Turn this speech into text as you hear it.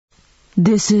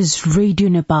This is Radio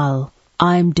Nepal.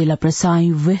 I'm Dila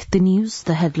Prasai with the news,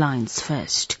 the headlines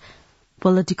first.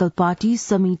 Political parties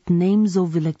submit names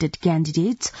of elected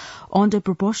candidates on the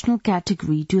proportional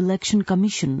category to Election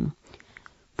Commission.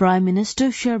 Prime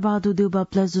Minister Sherbahadur Deuba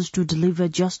pledges to deliver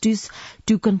justice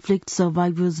to conflict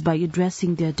survivors by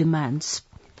addressing their demands.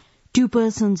 2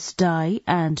 persons die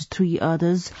and 3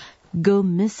 others go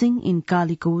missing in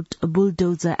Kalikot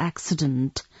bulldozer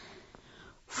accident.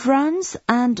 France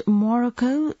and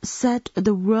Morocco set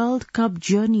the World Cup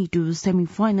journey to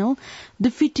semi-final,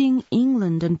 defeating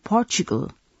England and Portugal.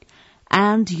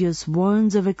 And US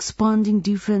warns of expanding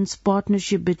defense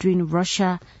partnership between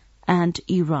Russia and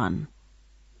Iran.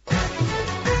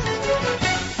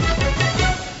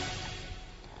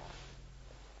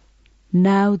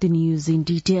 Now the news in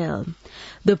detail.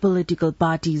 The political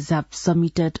parties have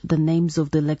submitted the names of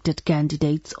the elected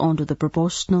candidates onto the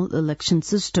proportional election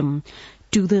system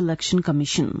to the Election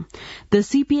Commission. The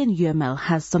CPN-UML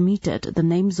has submitted the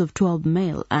names of 12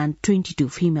 male and 22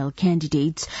 female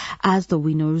candidates as the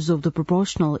winners of the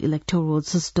proportional electoral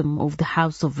system of the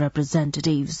House of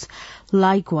Representatives.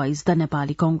 Likewise, the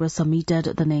Nepali Congress submitted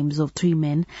the names of 3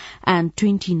 men and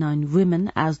 29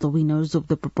 women as the winners of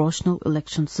the proportional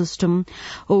election system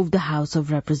of the House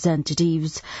of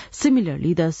Representatives.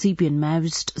 Similarly, the CPN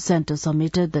Maoist Centre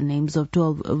submitted the names of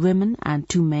 12 women and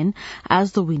 2 men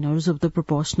as the winners of the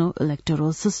proportional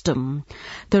electoral system.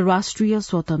 The Rashtriya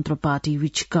Swatantra Party,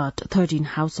 which got 13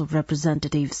 House of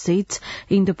Representative seats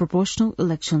in the proportional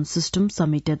election system,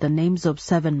 submitted the names of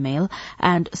 7 male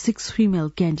and 6 female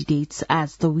candidates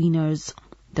as the winners.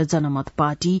 The Janamat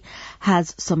Party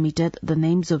has submitted the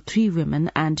names of 3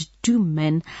 women and 2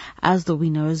 men as the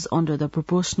winners under the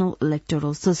proportional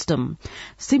electoral system.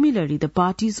 Similarly, the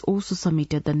parties also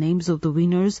submitted the names of the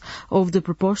winners of the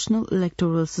proportional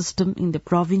electoral system in the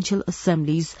provincial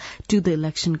assemblies to the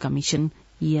Election Commission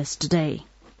yesterday.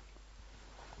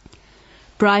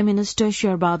 Prime Minister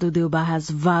Sherbahadur Deuba has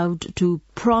vowed to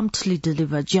promptly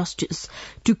deliver justice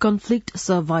to conflict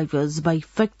survivors by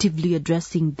effectively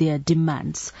addressing their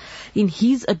demands. In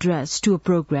his address to a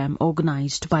program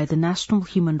organized by the National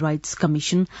Human Rights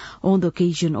Commission on the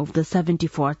occasion of the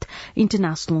 74th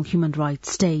International Human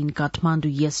Rights Day in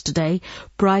Kathmandu yesterday,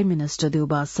 Prime Minister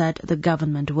Deuba said the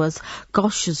government was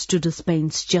cautious to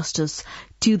dispense justice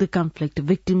to the conflict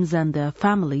victims and their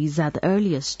families at the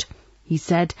earliest. He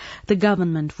said the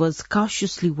government was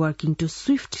cautiously working to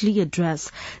swiftly address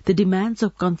the demands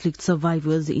of conflict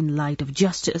survivors in light of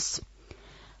justice.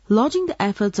 Lauding the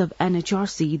efforts of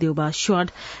NHRC, Deuba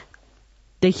assured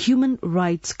the human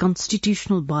rights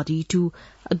constitutional body to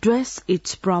address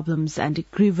its problems and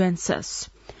grievances.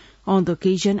 On the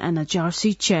occasion,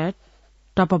 NHRC Chair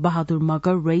Tapa Bahadur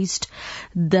Magar raised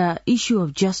the issue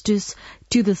of justice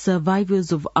to the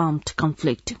survivors of armed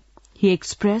conflict. He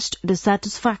expressed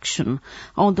dissatisfaction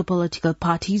on the political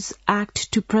parties'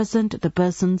 act to present the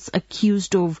persons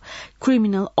accused of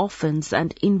criminal offence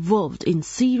and involved in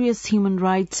serious human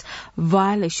rights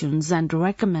violations and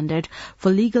recommended for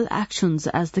legal actions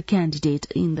as the candidate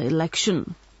in the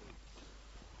election.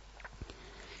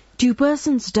 2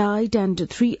 persons died and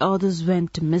 3 others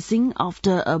went missing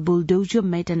after a bulldozer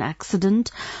met an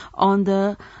accident on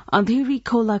the Andheri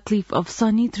Khola cliff of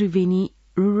Sunny Triveni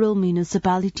Rural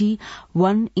Municipality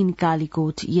 1 in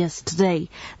Kalikot yesterday.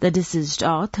 The deceased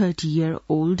are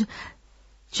 30-year-old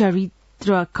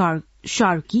Charitra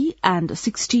Sharki and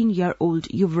 16-year-old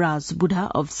Yuvraj Buddha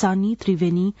of Sani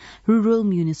Triveni Rural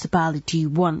Municipality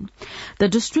 1. The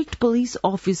District Police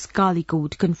Office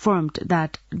Kalikot confirmed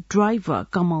that driver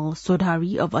Kamal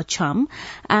Sodhari of Acham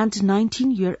and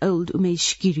 19-year-old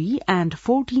Umesh Giri and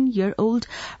 14-year-old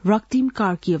Raktim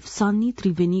Karki of Sani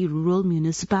Triveni Rural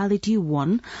Municipality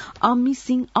 1 are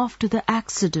missing after the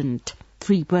accident.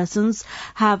 3 persons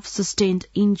have sustained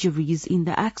injuries in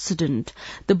the accident.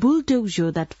 The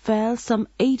bulldozer that fell some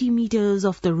 80 meters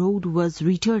off the road was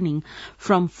returning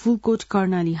from Fulkot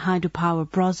Karnali hydropower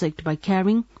project by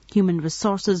carrying human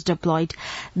resources deployed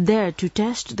there to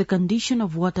test the condition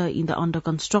of water in the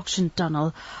under-construction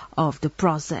tunnel of the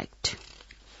project.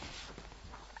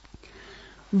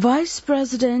 Vice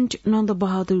President Nanda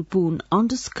Bahadur Poon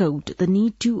underscored the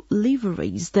need to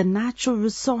leverage the natural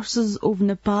resources of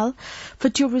Nepal for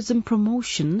tourism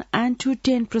promotion and to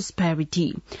attain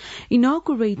prosperity.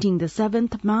 Inaugurating the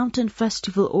 7th Mountain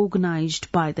Festival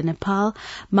organized by the Nepal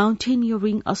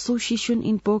Mountaineering Association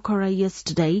in Pokhara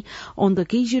yesterday on the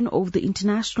occasion of the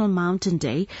International Mountain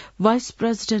Day, Vice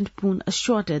President Poon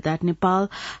assured that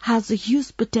Nepal has a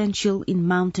huge potential in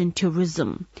mountain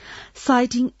tourism.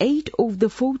 Citing 8 of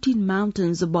the 14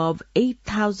 mountains above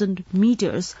 8,000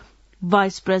 meters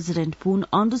Vice President Poon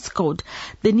underscored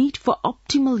the need for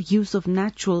optimal use of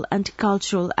natural and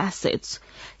cultural assets.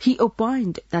 He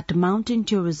opined that mountain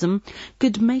tourism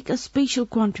could make a special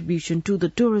contribution to the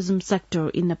tourism sector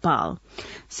in Nepal.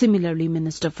 Similarly,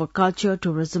 Minister for Culture,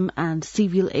 Tourism and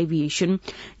Civil Aviation,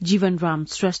 Jivan Ram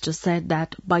Shrestha, said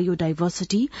that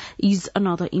biodiversity is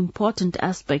another important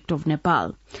aspect of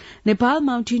Nepal. Nepal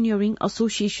Mountaineering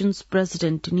Association's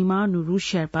President Nimar Nuru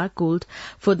Sherpa called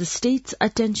for the state's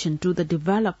attention to the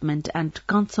development and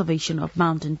conservation of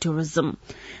mountain tourism.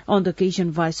 On the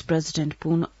occasion, Vice President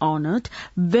Poon honoured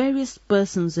various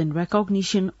persons in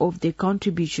recognition of their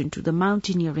contribution to the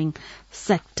mountaineering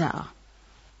sector.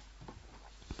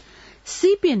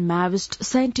 CPN Maoist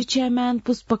Centre Chairman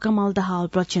Puspakamal Dahal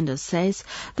Prachanda says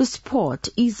the sport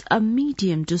is a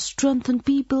medium to strengthen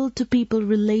people-to-people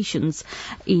relations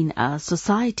in a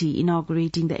society.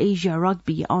 Inaugurating the Asia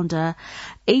Rugby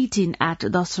Under-18 at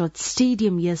Dasrat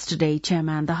Stadium yesterday,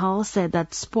 Chairman Dahal said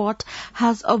that sport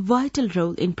has a vital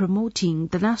role in promoting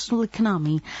the national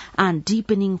economy and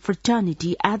deepening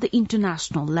fraternity at the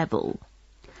international level.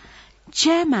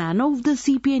 Chairman of the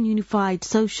CPN Unified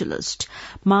Socialist,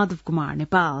 Madhav Kumar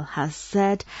Nepal, has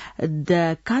said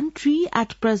the country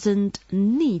at present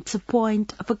needs a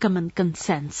point of a common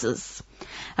consensus.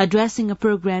 Addressing a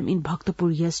program in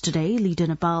Bhaktapur yesterday, Leader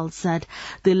Nepal said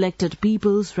the elected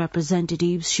people's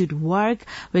representatives should work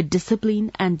with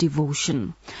discipline and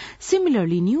devotion.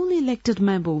 Similarly, newly elected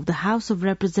member of the House of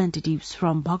Representatives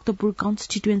from Bhaktapur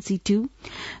Constituency 2,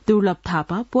 Durlab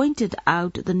Thapa, pointed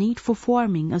out the need for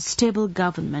forming a stable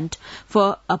government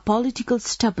for a political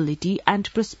stability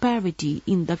and prosperity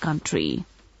in the country.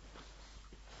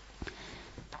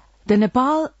 The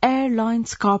Nepal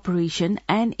Airlines Corporation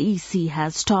 (NEC)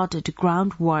 has started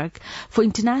groundwork for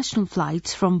international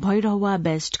flights from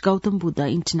Bhairava-based Gautam Buddha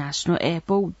International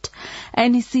Airport.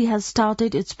 NEC has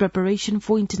started its preparation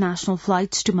for international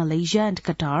flights to Malaysia and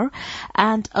Qatar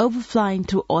and overflying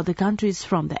to other countries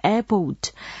from the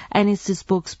airport. NEC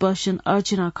spokesperson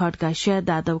Archana Khadga shared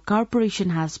that the corporation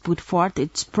has put forth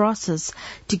its process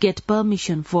to get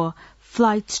permission for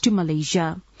flights to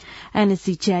Malaysia.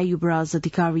 NSC Chair Yubraj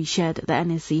Adhikari shared the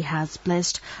NSC has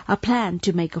placed a plan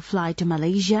to make a flight to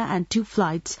Malaysia and 2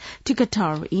 flights to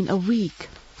Qatar in a week.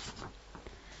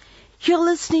 You're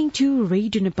listening to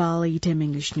Radio Nepal 8am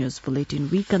English News Bulletin.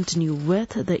 We continue with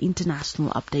the international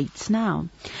updates now.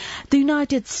 The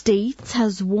United States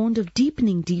has warned of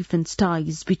deepening defense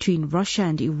ties between Russia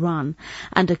and Iran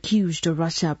and accused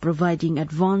Russia of providing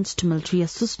advanced military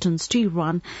assistance to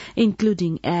Iran,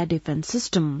 including air defense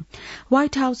system.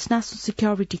 White House National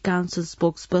Security Council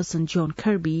spokesperson John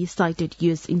Kirby cited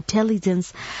U.S.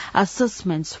 intelligence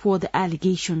assessments for the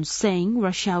allegations, saying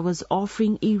Russia was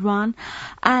offering Iran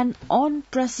an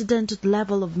unprecedented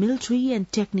level of military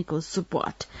and technical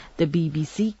support. The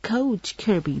BBC quoted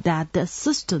Kirby that the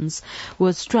assistance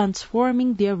was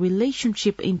transforming their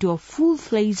relationship into a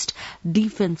full-fledged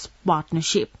defense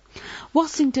partnership.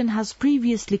 Washington has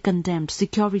previously condemned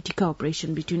security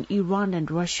cooperation between Iran and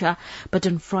Russia, but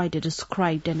on Friday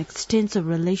described an extensive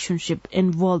relationship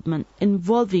involving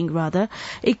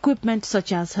equipment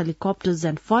such as helicopters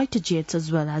and fighter jets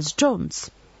as well as drones.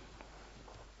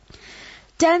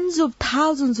 Tens of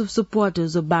thousands of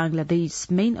supporters of Bangladesh's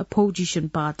main opposition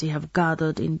party have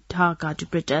gathered in Dhaka to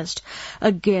protest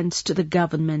against the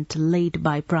government led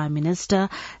by Prime Minister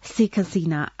Sheikh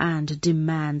Hasina and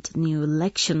demand new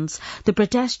elections. The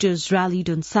protesters rallied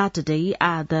on Saturday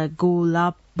at the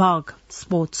Golabagh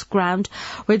sports ground,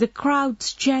 where the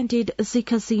crowds chanted Sheikh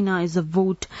Hasina is a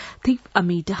vote thief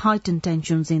amid heightened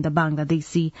tensions in the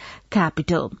Bangladeshi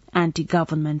capital.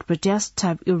 Anti-government protests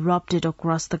have erupted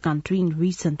across the country in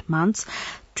recent months,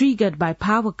 triggered by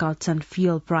power cuts and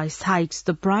fuel price hikes.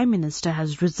 The Prime Minister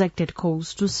has rejected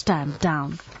calls to stand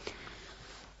down.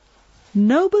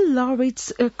 Nobel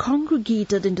laureates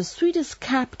congregated in the Swedish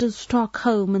capital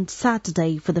Stockholm on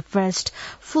Saturday for the first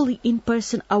fully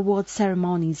in-person award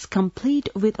ceremonies, complete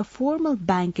with a formal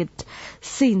banquet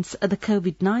since the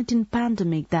COVID-19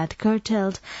 pandemic that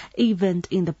curtailed event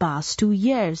in the past 2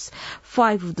 years.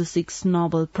 5 of the 6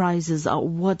 Nobel Prizes are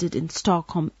awarded in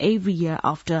Stockholm every year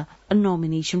after a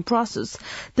nomination process.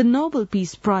 The Nobel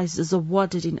Peace Prize is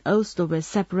awarded in Oslo, where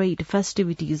separate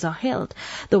festivities are held.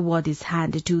 The award is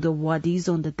handed to the awardees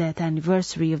on the death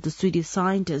anniversary of the Swedish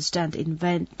scientist and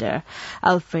inventor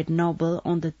Alfred Nobel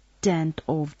on the 10th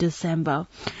of December.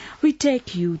 We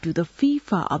take you to the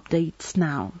FIFA updates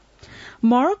now.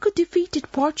 Morocco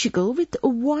defeated Portugal with a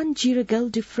 1-0 goal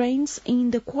difference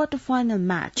in the quarter-final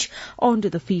match on to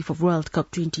the FIFA World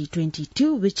Cup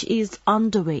 2022, which is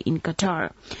underway in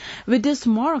Qatar. With this,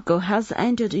 Morocco has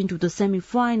entered into the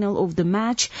semi-final of the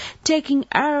match, taking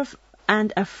Arab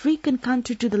and African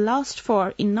country to the last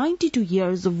four in 92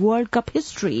 years of World Cup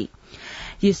history.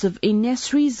 Yusuf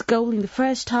En-Nesyri's goal in the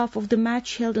first half of the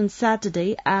match held on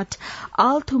Saturday at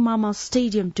Al Thumama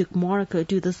Stadium took Morocco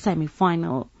to the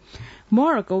semi-final.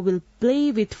 Morocco will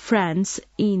play with France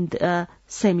in the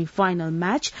semi-final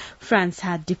match. France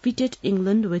had defeated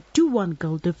England with 2-1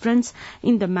 goal difference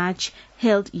in the match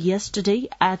held yesterday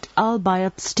at Al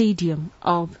Bayat Stadium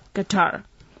of Qatar.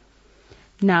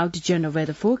 Now the general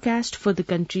weather forecast for the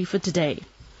country for today.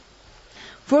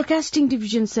 Forecasting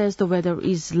division says the weather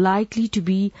is likely to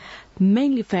be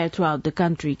mainly fair throughout the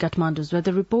country. Kathmandu's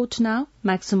weather report now: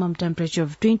 maximum temperature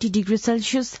of 20 degrees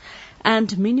Celsius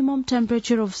and minimum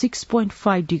temperature of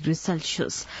 6.5 degrees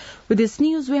Celsius. With this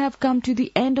news, we have come to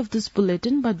the end of this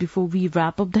bulletin, but before we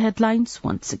wrap up the headlines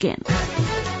once again.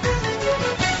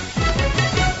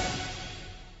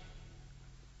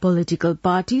 Political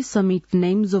parties submit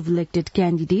names of elected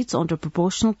candidates under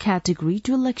proportional category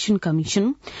to Election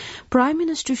Commission. Prime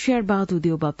Minister Sherbaadu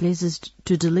Deuba pledges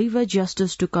to deliver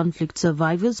justice to conflict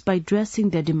survivors by addressing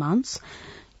their demands.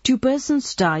 2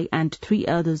 persons die and 3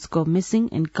 others go missing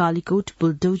in Calicut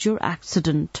bulldozer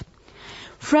accident.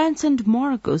 France and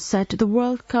Morocco set the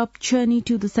World Cup journey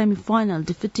to the semi-final,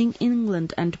 defeating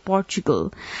England and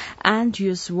Portugal. And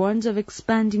US warns of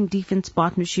expanding defense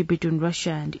partnership between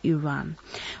Russia and Iran.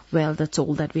 Well, that's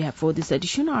all that we have for this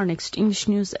edition. Our next English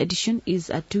news edition is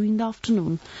at 2 in the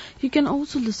afternoon. You can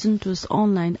also listen to us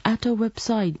online at our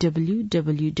website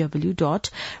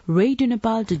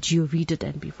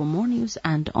www.radionepal.gov.np for more news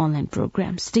and online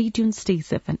programs. Stay tuned, stay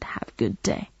safe, and have a good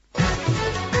day.